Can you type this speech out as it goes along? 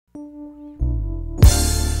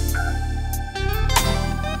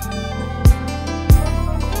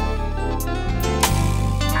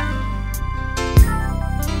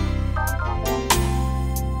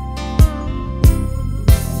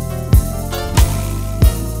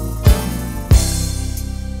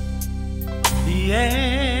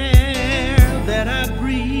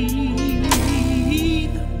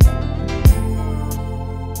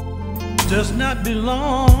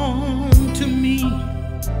belong to me.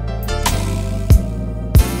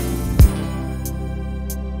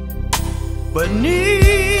 But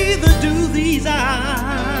neither do these eyes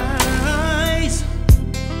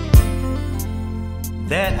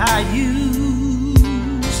that I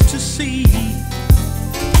used to see.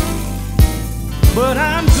 But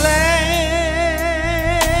I'm glad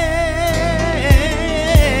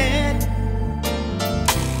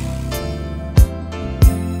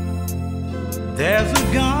there's a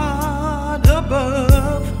God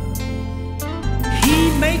above. He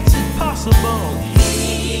makes it possible.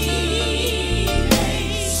 He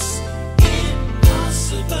makes it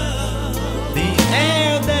possible. The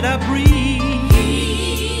air that I breathe,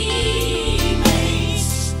 He makes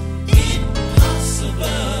it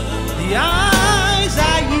possible. The eyes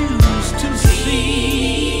I used to see,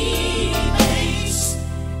 He makes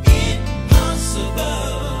it possible.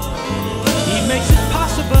 He makes it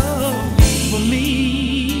possible for me.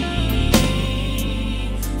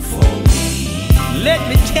 Let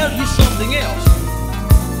me tell you something else.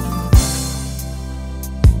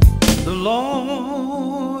 The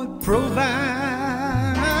Lord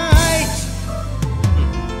provides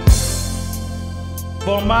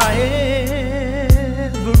for my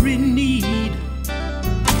every need,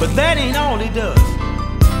 but that ain't all He does.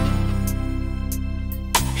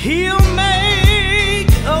 He'll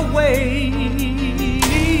make a way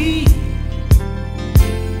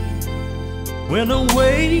when a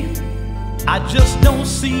way I just don't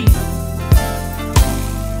see.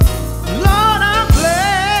 Lord, I'm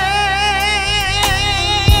glad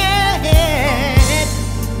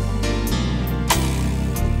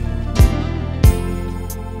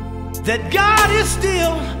that God is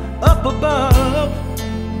still up above,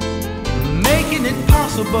 making it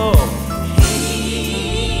possible.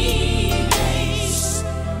 He makes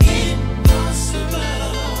it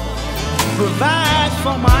possible. Provides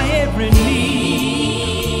for my every need.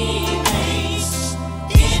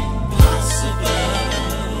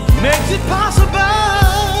 Makes it possible.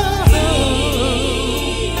 He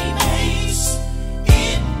makes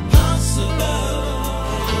it possible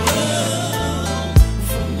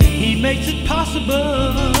for me. He makes it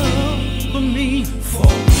possible for me.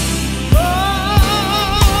 Oh,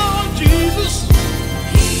 Jesus.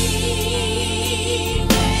 He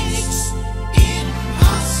makes it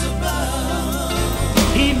possible.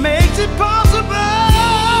 He makes it possible.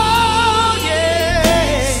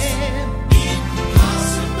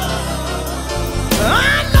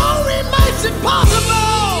 It's impossible.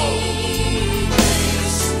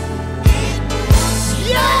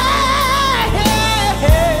 Yes.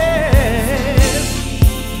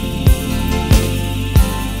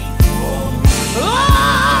 Oh,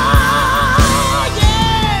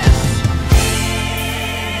 yes.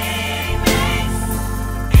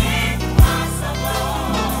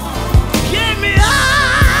 Give me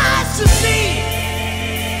eyes to see.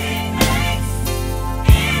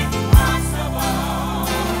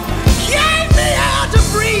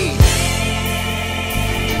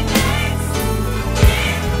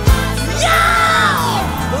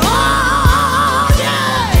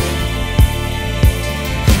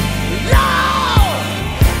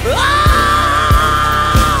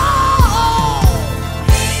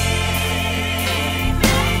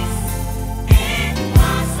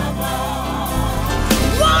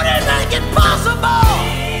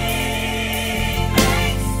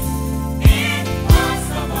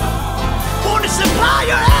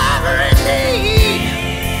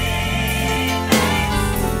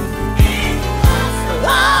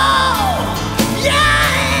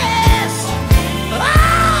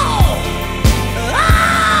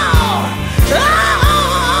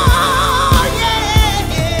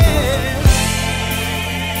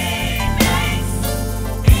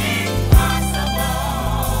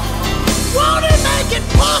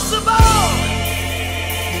 Possible.